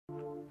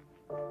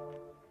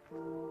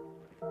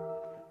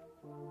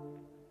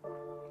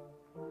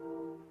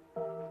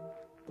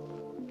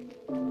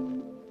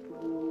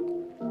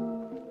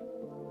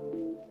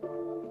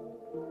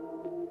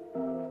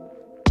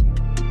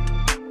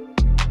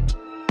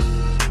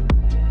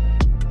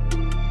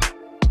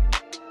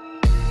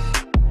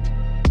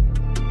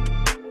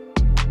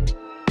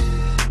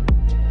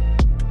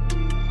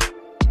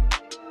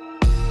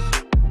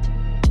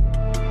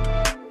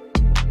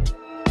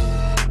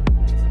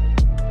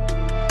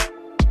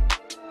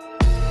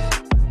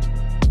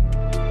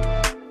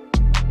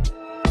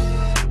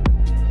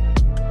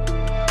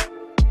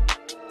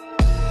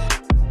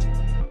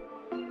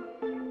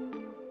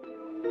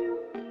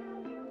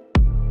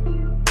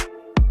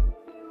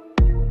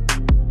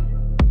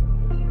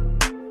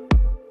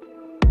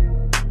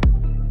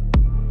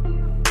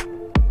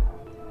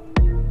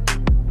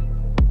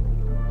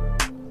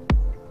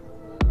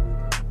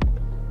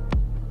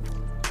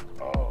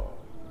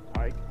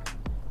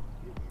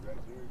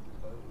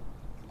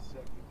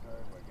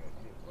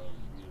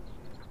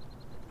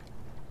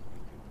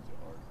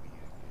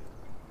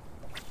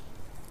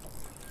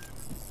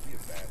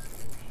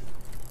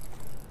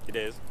It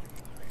is.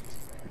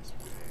 Nice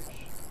fish.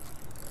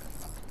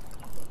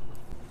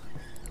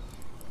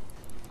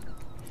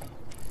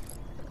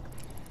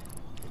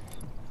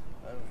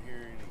 I don't hear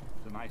any.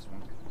 It's a nice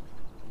one.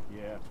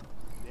 Yeah.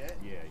 Net?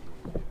 Yeah.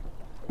 I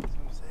was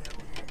gonna say, I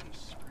don't hear any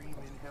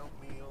screaming, help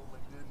me, oh my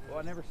goodness. Well,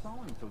 I never saw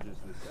him until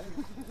just this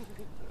second.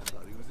 I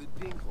thought he was a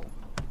dinkle.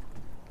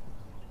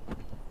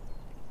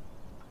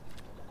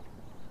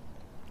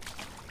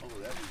 Oh,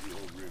 that was the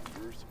old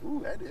reverse.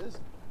 Ooh, that is.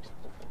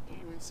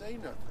 Didn't even say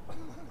nothing.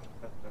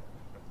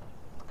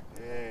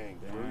 Dang,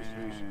 first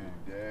fish of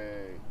the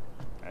day.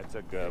 That's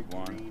a good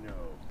one.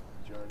 Piggerino.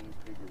 Johnny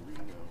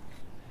Piggerino.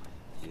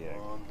 Yeah.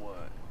 On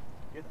what?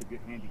 Get the good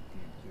handy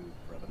cam too,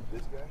 brother.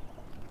 This guy?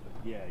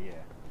 Yeah.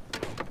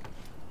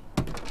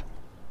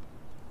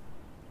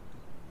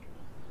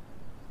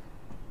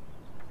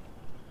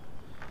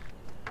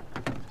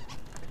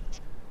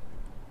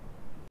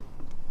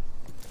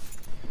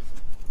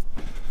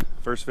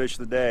 First fish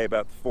of the day,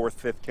 about the fourth,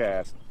 fifth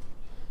cast.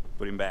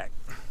 Put him back.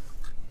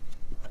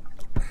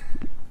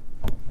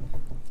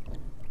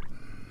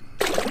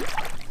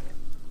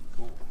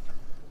 Cool.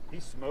 He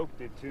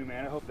smoked it too,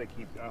 man. I hope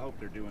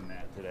they're doing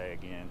that today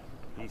again.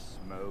 He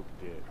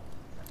smoked it.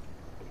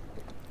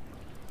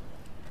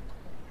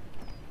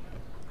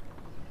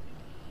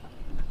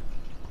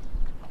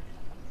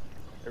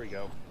 There we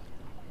go.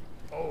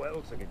 Oh, that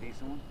looks like a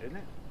decent one, isn't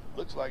it?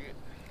 Looks like it.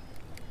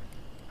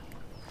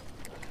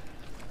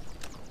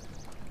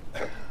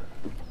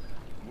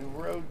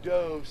 Numero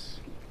dos.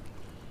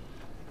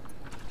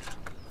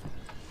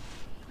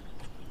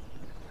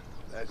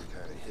 That's the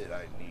kind of hit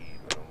I need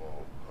when I'm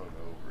all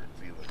hungover and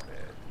feeling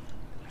bad.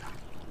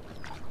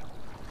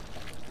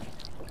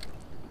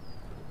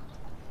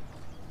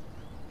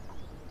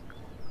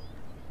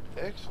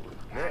 Excellent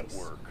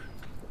network.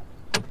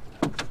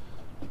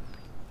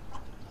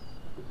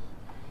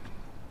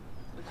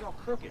 It's all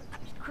crooked.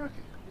 He's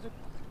crooked. He's a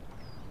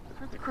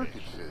Crooked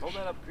fish. Hold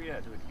that up, yeah,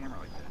 to a camera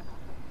like that.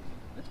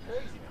 That's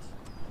craziness.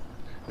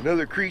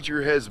 Another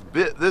creature has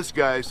bit this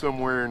guy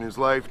somewhere in his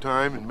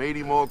lifetime and made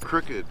him all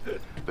crooked,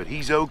 but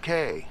he's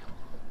okay.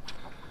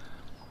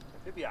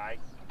 He'll be alright.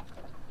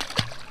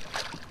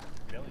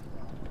 Belly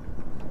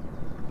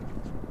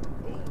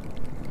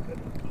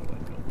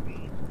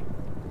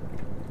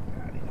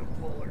God, he's a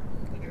puller.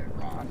 Look at that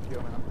rod. I'm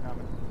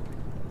coming.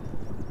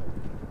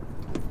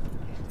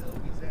 Can't tell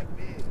if he's that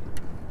big.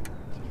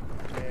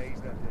 Yeah,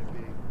 he's not that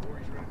big. Or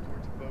he's running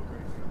towards the boat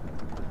right now.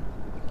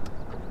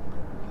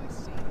 Really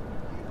see him.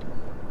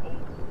 Oh,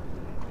 he's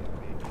that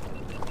big.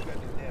 Got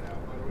the net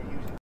out. Why don't we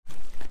use it?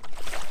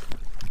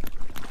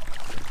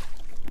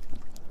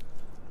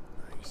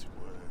 Nice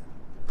one.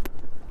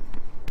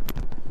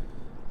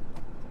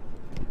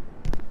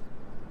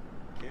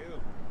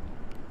 Cute.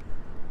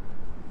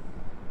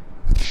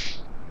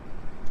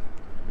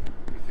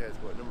 He has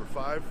what, number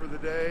 5 for the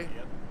day?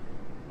 Yep.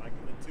 Like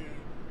the two.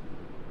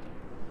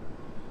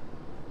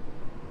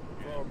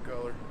 Frog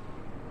color.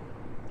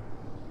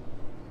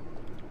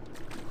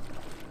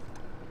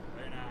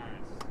 Very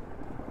nice.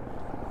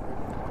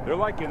 They're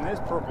like in this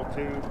purple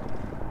tube.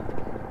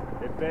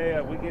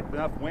 If we get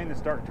enough wind to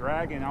start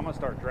dragging, I'm gonna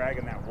start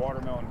dragging that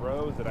watermelon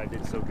rose that I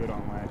did so good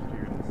on last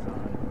year in the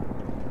sun.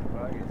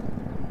 Bug it.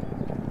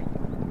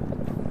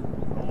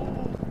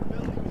 Oh,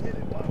 Billy, we hit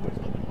it while I was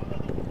looking for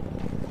another one.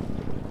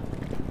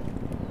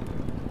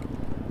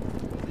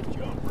 The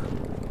jumper.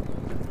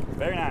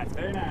 Very nice,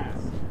 very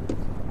nice.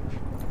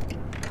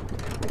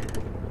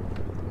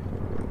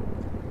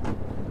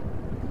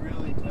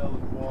 Really tell the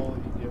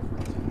quality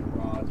difference in the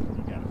rods when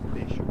you got a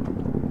fish.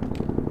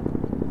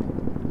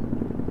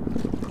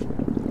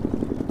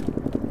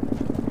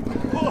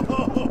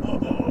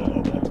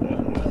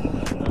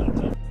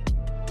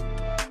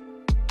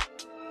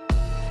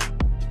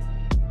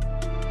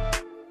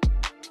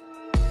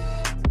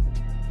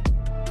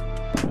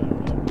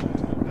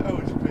 That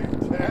was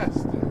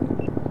fantastic.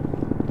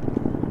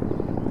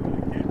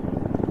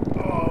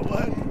 Oh,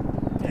 what?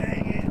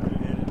 Dang it.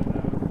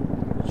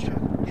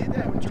 Get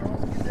that one,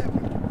 Charles. Get that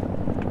one.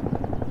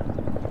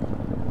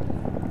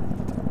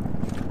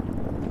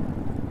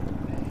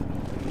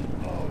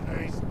 Oh,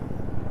 nice.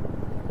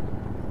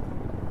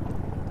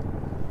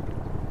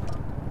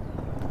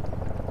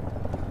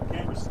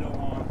 Camera's still on.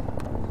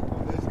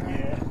 On this guy?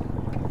 Yeah.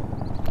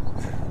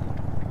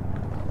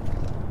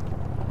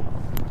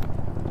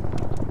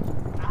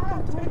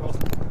 Ah, twinkles.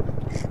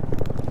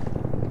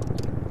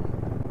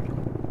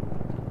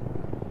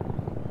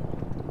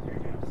 Here he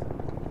goes.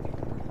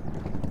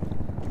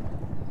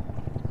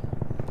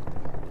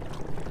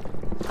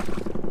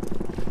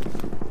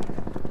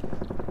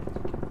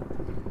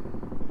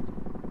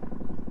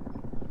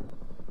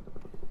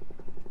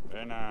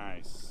 Very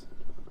nice.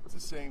 It's the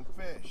same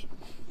fish.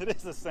 It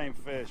is the same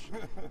fish.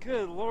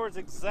 Good Lord, it's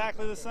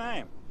exactly the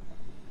same.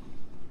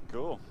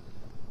 Cool.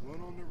 One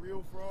on the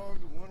real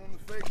frog and one on the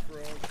fake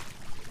frog.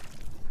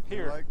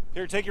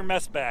 Here, take your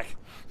mess back.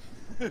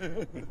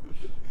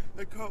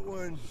 I caught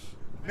one.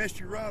 Messed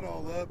your rod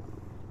all up.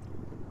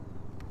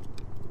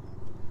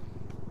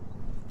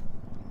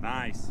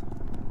 Nice.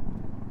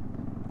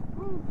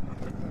 Woo.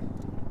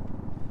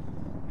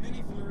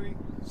 Mini flurry.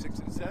 6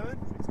 and 7. 6 and 7.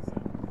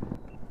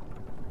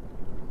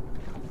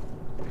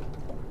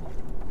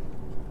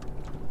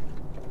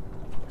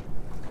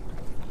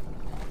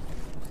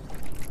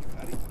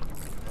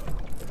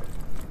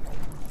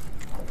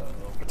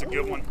 That's a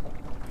good one.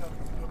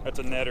 That's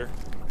a netter.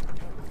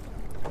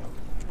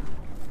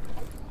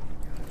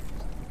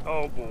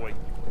 Oh boy.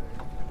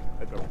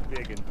 That's a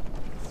big one.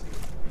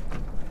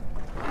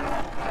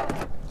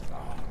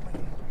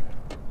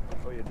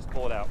 Oh yeah, just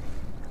pull it out.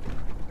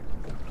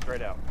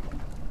 Straight out.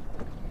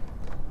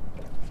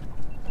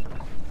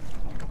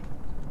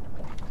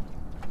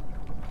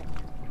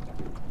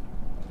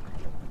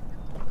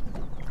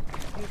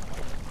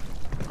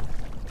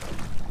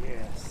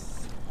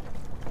 Yes.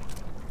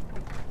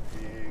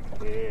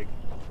 Big.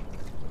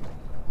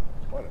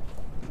 What a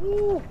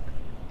woo!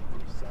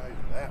 The size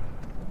of that.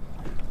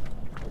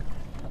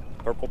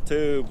 Purple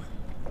tube.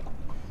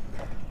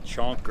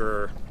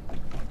 Chunker.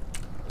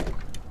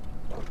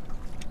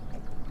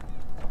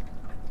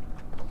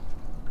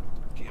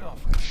 Get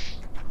off it.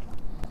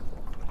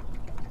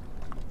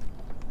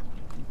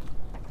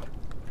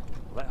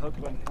 Well, that hook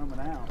wasn't coming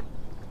out.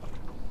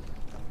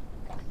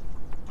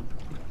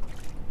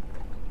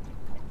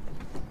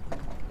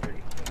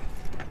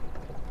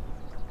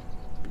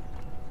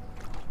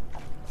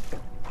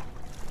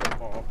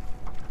 Oh,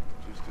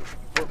 just a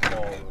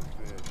football of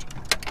fish.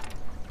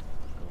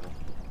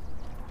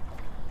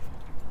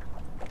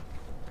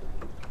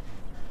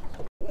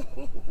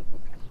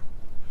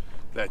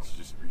 That's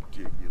just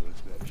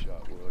ridiculous, that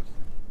shot was.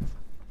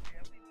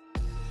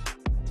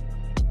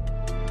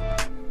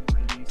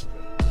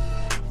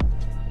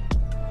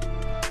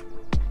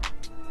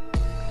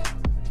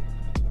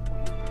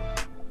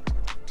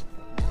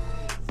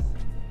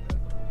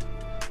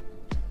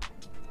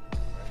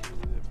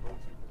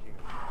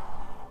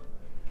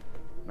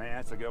 Man,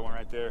 that's a good one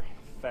right there.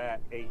 Fat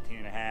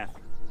 18.5.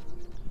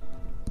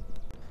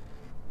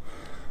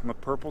 I'm a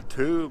purple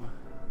tube.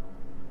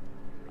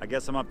 I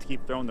guess I'm up to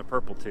keep throwing the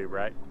purple tube,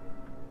 right?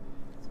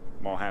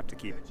 I'm gonna have to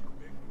keep.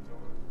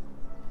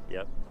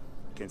 Yep,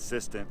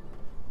 consistent.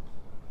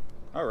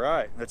 All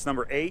right, that's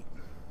number 8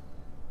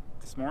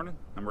 this morning.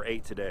 Number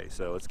 8 today.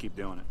 So let's keep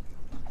doing it.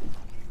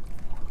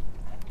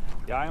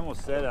 Yeah, I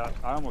almost said I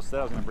was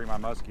gonna bring my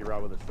musky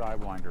rod with a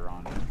sidewinder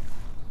on it.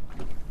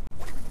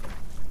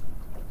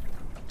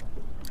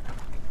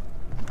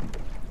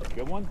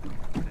 Good one?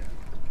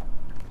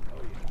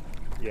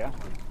 Yeah.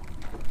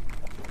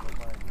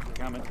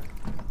 Coming.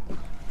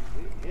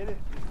 It hit it,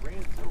 it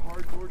ran so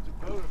hard towards the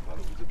boat, I thought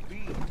it was a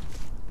bead.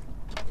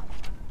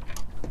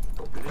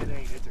 But it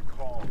ain't, it's a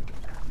calm.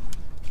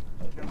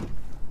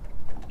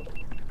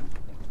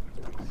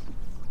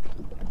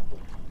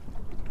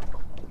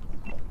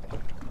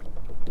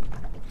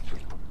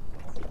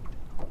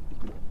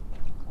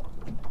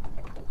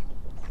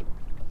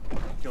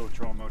 Kill the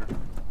trolling motor.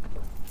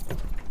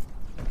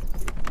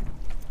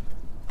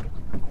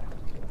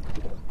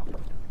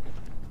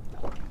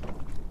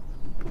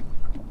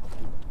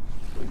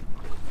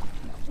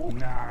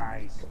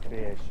 Nice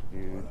fish,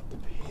 dude. What a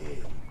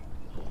pig.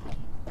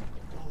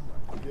 Oh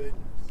my goodness.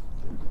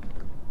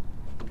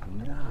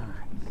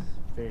 Nice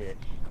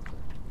fish.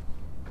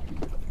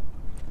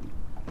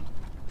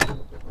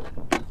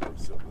 Throw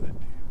some of that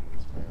tube in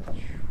his mouth.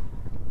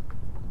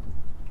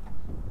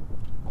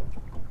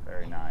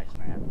 Very nice,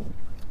 man.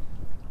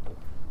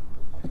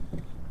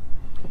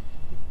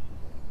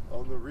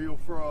 On the real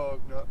frog,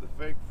 not the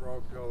fake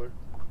frog color.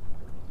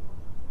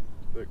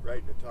 Look, right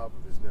in the top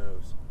of his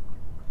nose.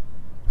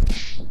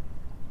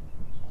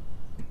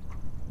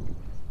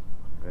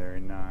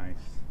 Very nice.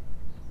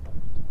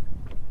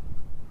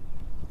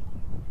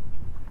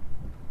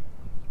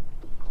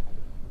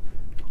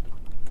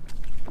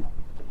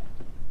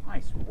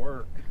 Nice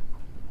work.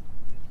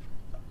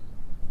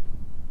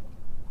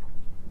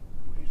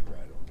 He's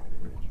right on that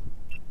edge.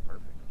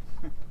 Perfect.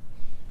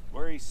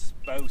 Where he's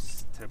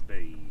supposed to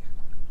be.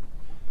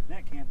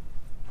 Net cam.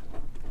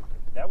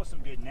 That was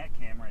some good net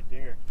cam right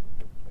there.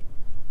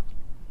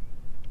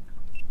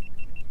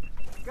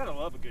 Gotta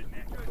love a good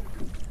net.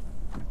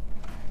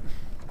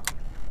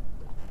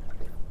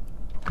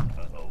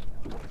 Uh-oh.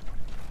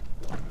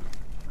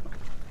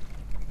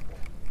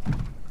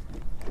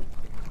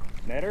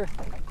 Netter?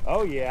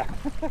 Oh yeah.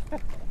 Come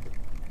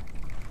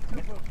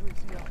up here and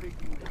see how big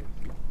he is.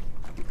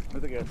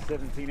 Looks like a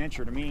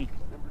 17-incher to me.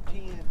 Number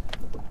 10.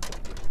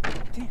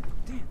 10.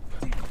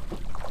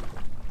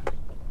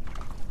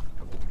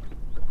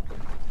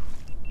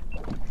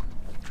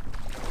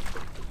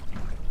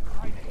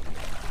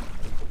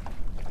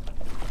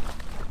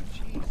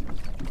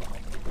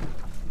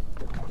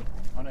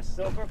 On a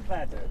silver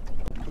platter.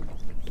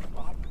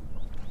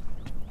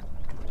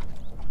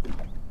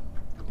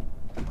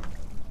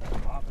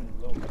 Popping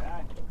a little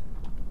guy.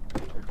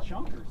 They're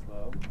chunkers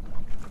though.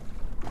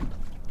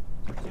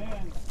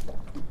 10.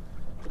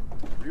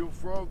 Real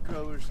frog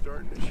color's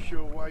starting to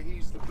show why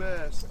he's the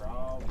best.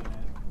 Frog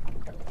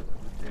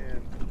in it.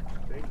 10.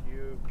 Thank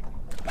you.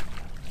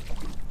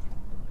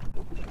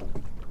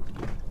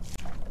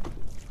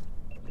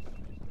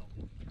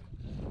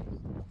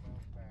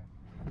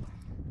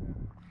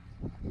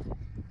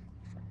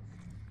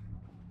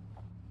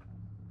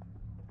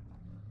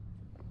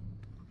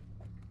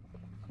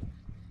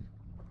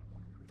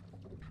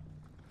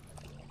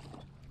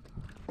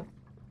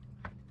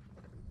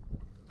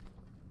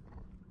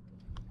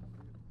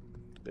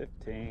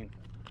 15.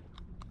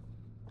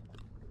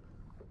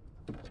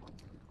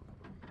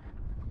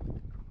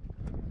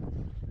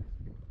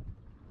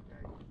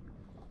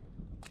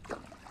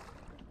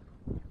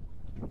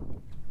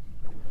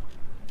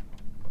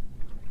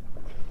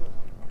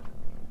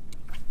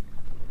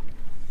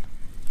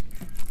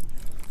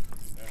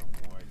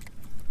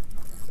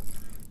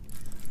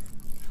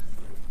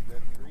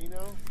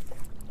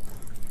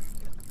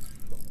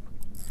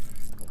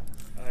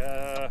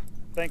 I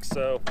think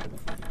so.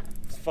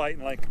 It's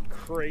fighting like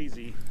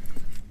crazy.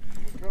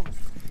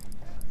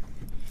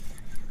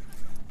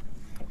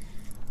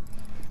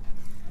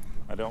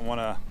 I don't want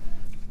to.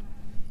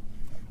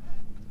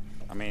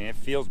 I mean, it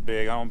feels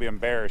big. I won't be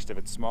embarrassed if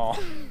it's small.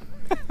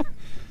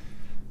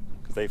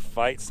 Because they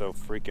fight so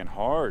freaking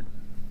hard.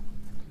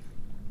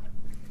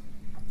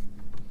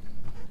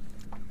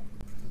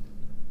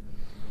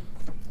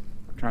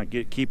 I'm trying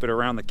to keep it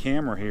around the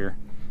camera here.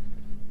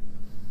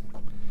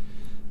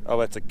 Oh,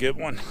 that's a good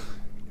one.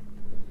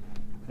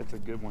 That's a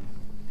good one.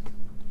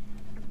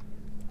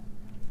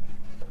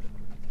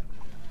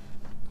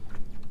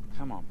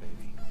 Come on,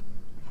 baby.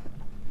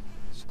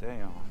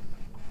 Stay on.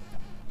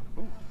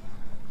 Ooh.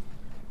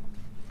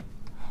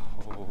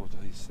 Oh,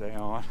 please stay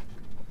on.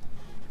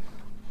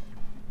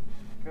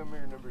 Come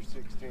here, number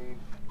 16.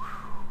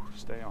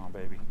 Stay on,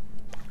 baby.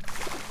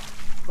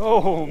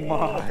 Oh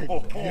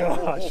my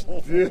gosh,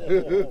 dude. Big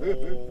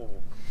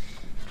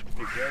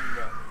gun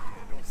nut.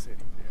 Don't sit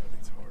him down.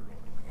 It's hard on.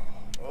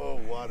 Oh,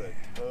 what a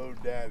toad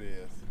that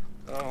is.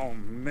 Oh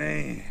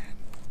man.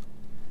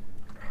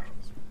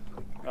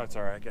 Oh, it's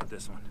all right. I got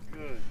this one.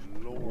 Good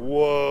Lord.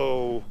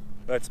 Whoa.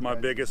 That's my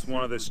biggest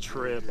one of this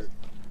trip.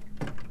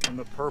 And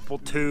the purple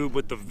tube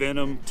with the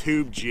venom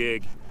tube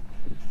jig.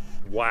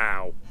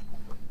 Wow.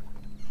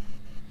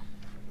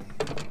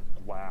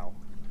 Wow.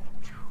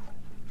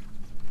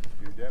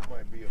 Dude, that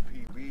might be a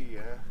PB,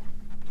 huh?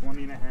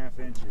 20.5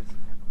 inches.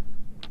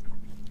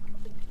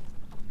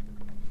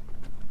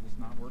 It's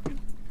not working?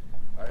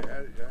 I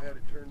had it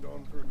turned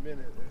on for a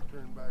minute, then it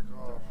turned back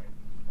off.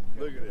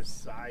 Look at the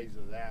size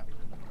of that one.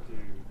 Dude,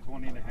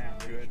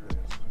 20.5 Goodness.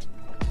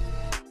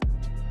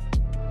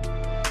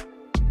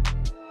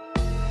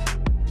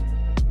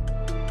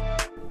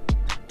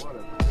 What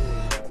a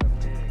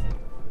pig.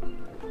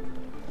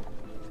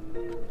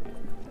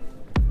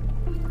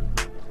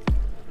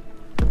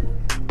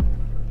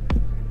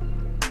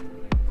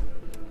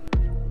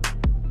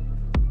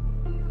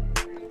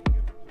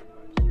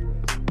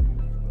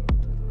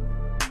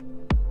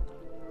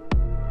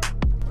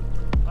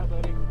 Hi,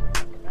 buddy.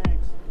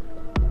 Thanks.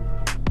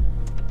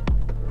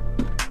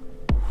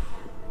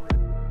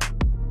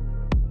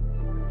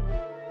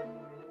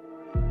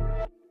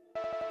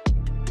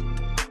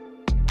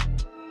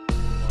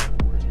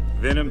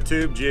 Venom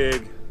tube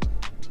jig,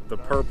 the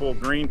purple,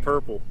 green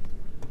purple.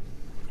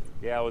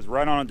 Yeah, I was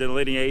right on a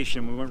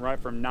delineation. We went right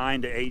from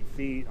 9 to 8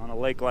 feet on a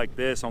lake like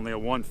this. Only a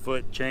 1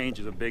 foot change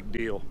is a big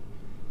deal.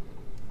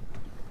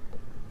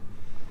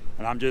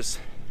 And I'm just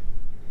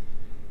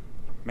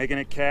making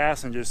it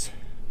cast and just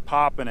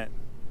popping it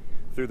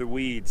through the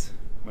weeds.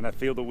 When I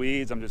feel the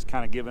weeds, I'm just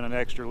kind of giving an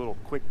extra little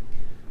quick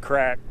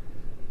crack.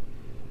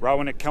 Right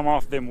when it come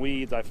off them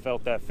weeds, I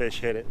felt that fish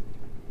hit it.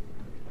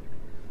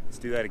 Let's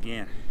do that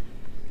again.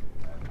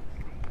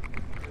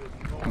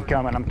 I'm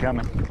coming. I'm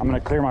gonna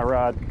clear my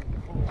rod.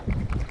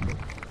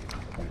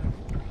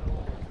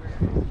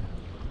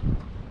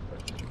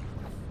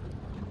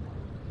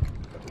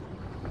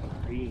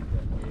 You're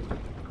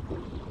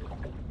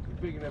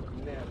big enough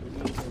to nap, but you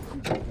ain't gonna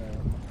keep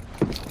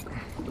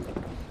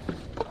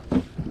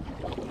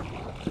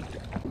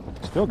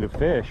Still good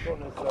fish. on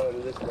the side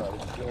of this rod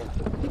if you can.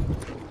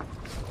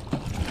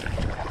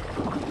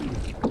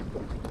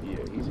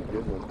 Yeah, he's a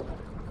good one.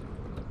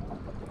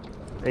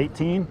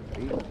 18?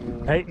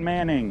 18. Peyton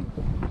Manning.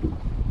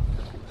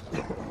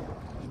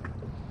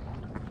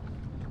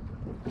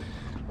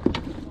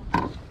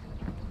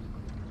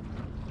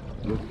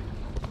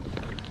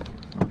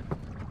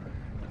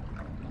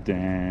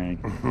 Dang.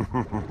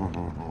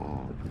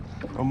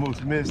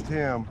 Almost missed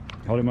him.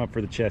 Hold him up for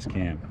the chest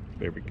cam.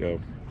 There we go.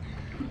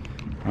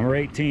 Number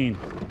 18.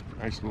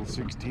 Nice little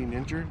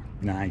 16-incher.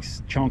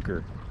 Nice.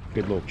 Chunker.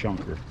 Good little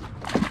chunker.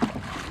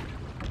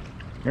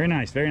 Very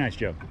nice,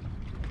 Joe.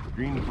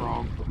 Green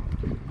frog.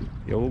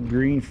 The old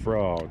green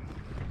frog.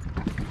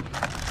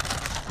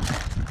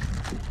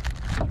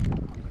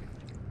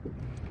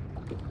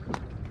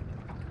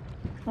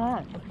 All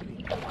right.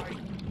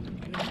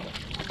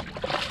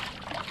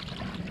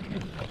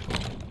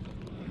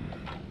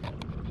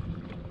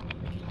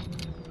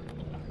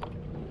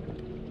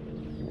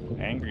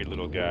 Angry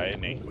little guy,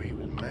 isn't he? We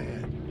was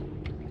mad.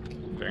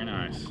 Very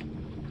nice.